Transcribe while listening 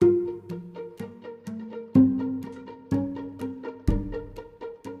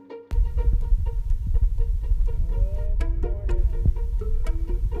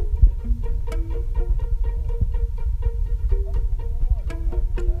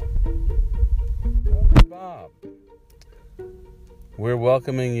We're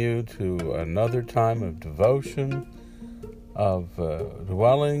welcoming you to another time of devotion, of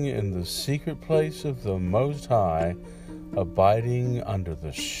dwelling in the secret place of the Most High, abiding under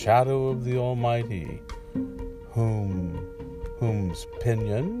the shadow of the Almighty, whose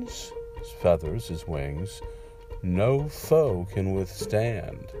pinions, his feathers, his wings, no foe can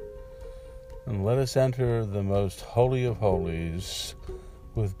withstand. And let us enter the most holy of holies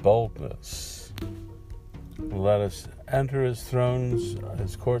with boldness. Let us enter his thrones,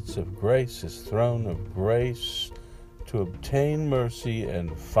 his courts of grace, his throne of grace, to obtain mercy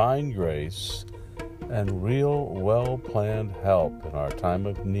and find grace and real, well-planned help in our time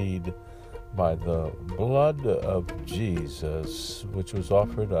of need by the blood of Jesus, which was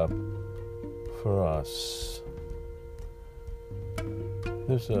offered up for us.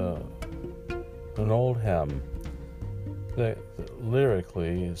 There's an old hymn that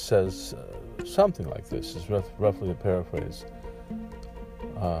lyrically says something like this. Is roughly a paraphrase.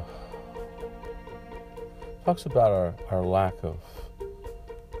 Talks about our lack of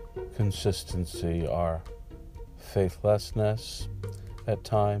consistency, our faithlessness at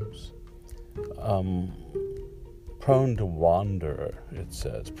times, prone to wander, it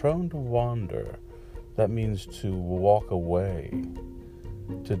says. Prone to wander. That means to walk away,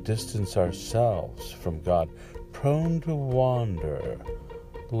 to distance ourselves from God. Prone to wander.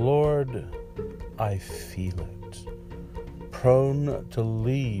 Lord, I feel it. Prone to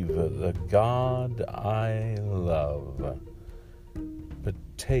leave the God I love. But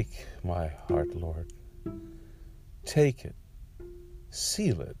take my heart, Lord. Take it.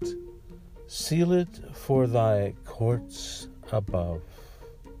 Seal it. Seal it for thy courts above.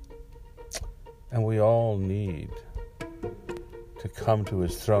 And we all need to come to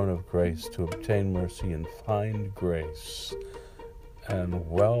his throne of grace to obtain mercy and find grace and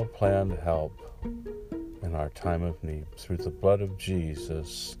well-planned help in our time of need through the blood of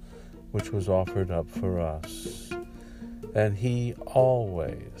Jesus, which was offered up for us. And he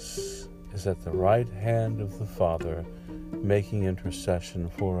always is at the right hand of the Father, making intercession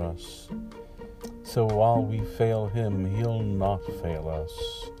for us. So while we fail him, he'll not fail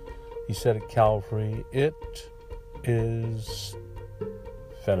us. He said at Calvary, "It is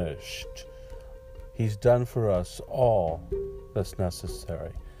finished." He's done for us all that's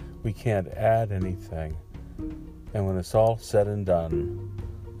necessary. We can't add anything. And when it's all said and done,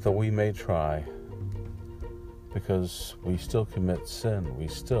 though we may try, because we still commit sin, we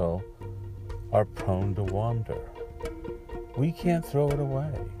still are prone to wander. We can't throw it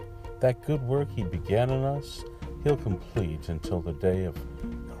away. That good work he began in us, he'll complete until the day of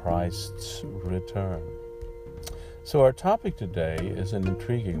Christ's return. So our topic today is an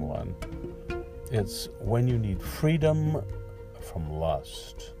intriguing one. It's when you need freedom from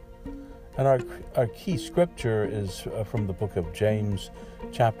lust. And our key scripture is from the book of James,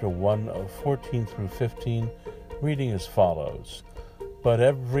 chapter 1, 14 through 15, reading as follows. "But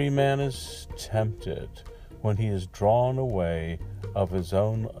every man is tempted when he is drawn away of his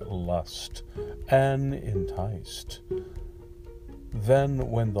own lust and enticed. Then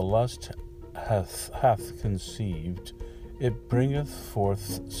when the lust hath conceived, it bringeth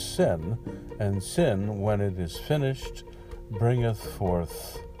forth sin, and sin, when it is finished, bringeth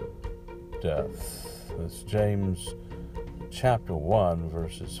forth death." That's James chapter 1,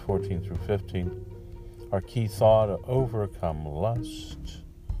 verses 14 through 15. Our key thought: overcome lust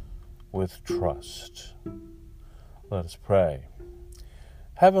with trust. Let us pray.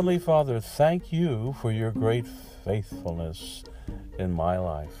 Heavenly Father, thank you for your great faithfulness in my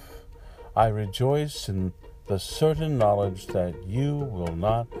life. I rejoice in the certain knowledge that you will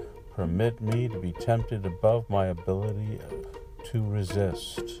not permit me to be tempted above my ability to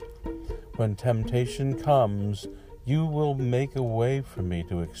resist. When temptation comes, you will make a way for me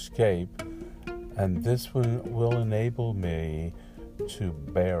to escape, and this one will enable me to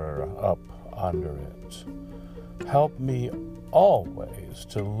bear up under it. Help me always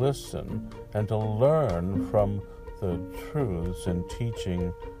to listen and to learn from the truths and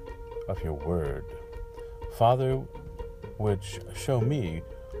teaching of your word. Father, which show me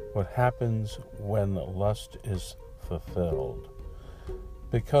what happens when lust is fulfilled.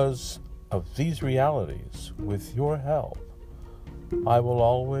 Because of these realities, with your help, I will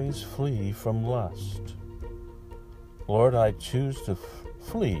always flee from lust. Lord, I choose to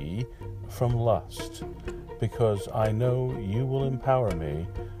flee from lust because I know you will empower me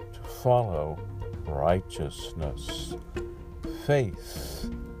to follow righteousness, faith,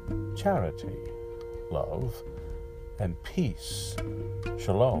 charity, love, and peace,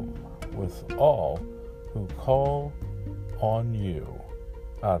 shalom, with all who call on you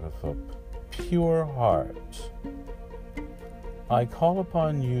out of a pure heart. I call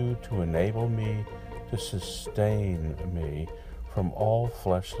upon you to enable me to sustain me from all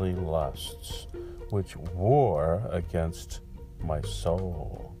fleshly lusts, which war against my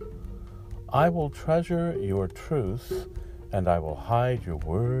soul. I will treasure your truth, and I will hide your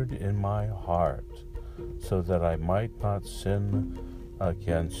word in my heart, so that I might not sin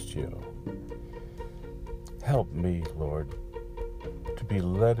against you. Help me, Lord, to be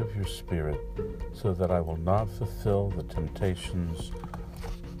led of your Spirit, so that I will not fulfill the temptations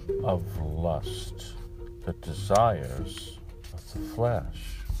of lust, the desires of the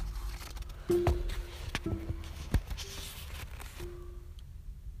flesh.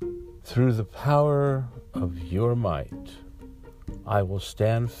 Through the power of your might, I will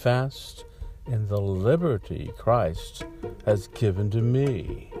stand fast in the liberty Christ has given to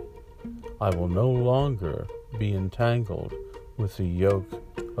me. I will no longer be entangled with the yoke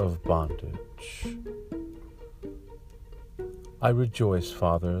of bondage. I rejoice,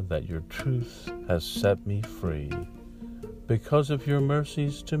 Father, that your truth has set me free. Because of your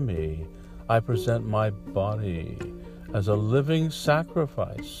mercies to me, I present my body as a living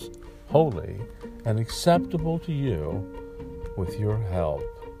sacrifice, holy and acceptable to you. With your help,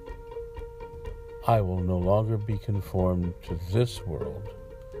 I will no longer be conformed to this world.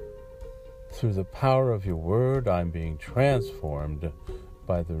 Through the power of your word, I'm being transformed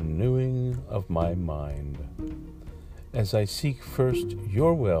by the renewing of my mind. As I seek first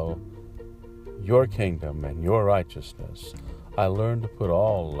your will, your kingdom, and your righteousness, I learn to put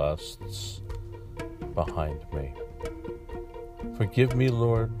all lusts behind me. Forgive me,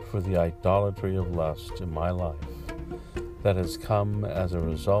 Lord, for the idolatry of lust in my life that has come as a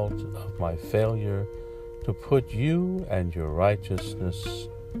result of my failure to put you and your righteousness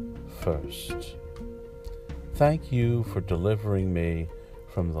first. Thank you for delivering me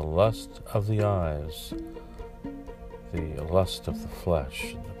from the lust of the eyes, the lust of the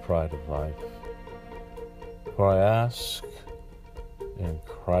flesh, and the pride of life. For I ask in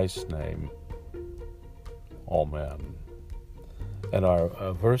Christ's name, Amen. And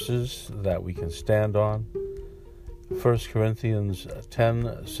our verses that we can stand on, 1 Corinthians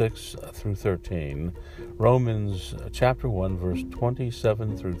 10, 6 through 13, Romans chapter 1, verse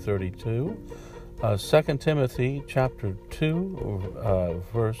 27 through 32, 2 Timothy chapter 2,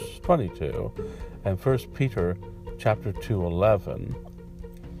 verse 22, and 1 Peter chapter 2, 11,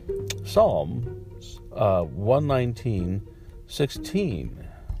 Psalms 119, 16,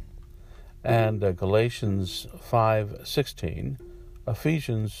 and Galatians 5, 16,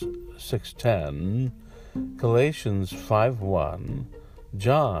 Ephesians 6:10, Galatians 5:1,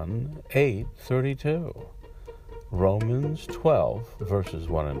 John 8:32, Romans 12 verses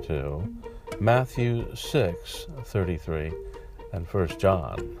 1 and 2, Matthew 6:33, and 1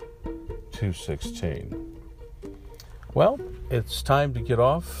 John 2:16. Well, it's time to get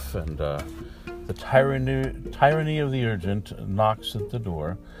off, and the tyranny of the urgent knocks at the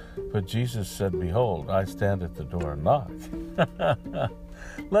door. But Jesus said, "Behold, I stand at the door and knock."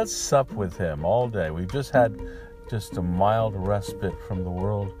 Let's sup with him all day. We've just had a mild respite from the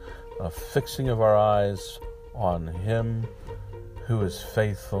world, a fixing of our eyes on him who is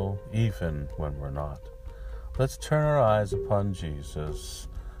faithful even when we're not. Let's turn our eyes upon Jesus,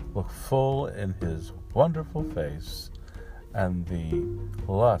 look full in his wonderful face, and the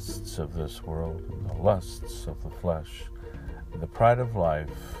lusts of this world, and the lusts of the flesh, and the pride of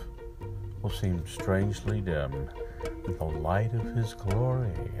life will seem strangely dim in the light of his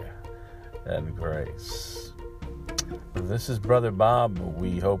glory and grace. This is Brother Bob.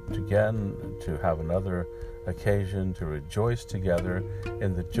 We hope again to have another occasion to rejoice together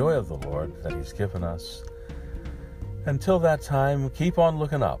in the joy of the Lord that he's given us. Until that time, keep on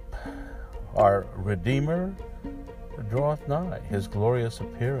looking up. Our Redeemer draweth nigh. His glorious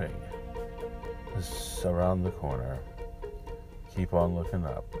appearing is around the corner. Keep on looking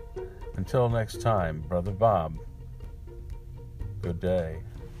up. Until next time, Brother Bob, good day.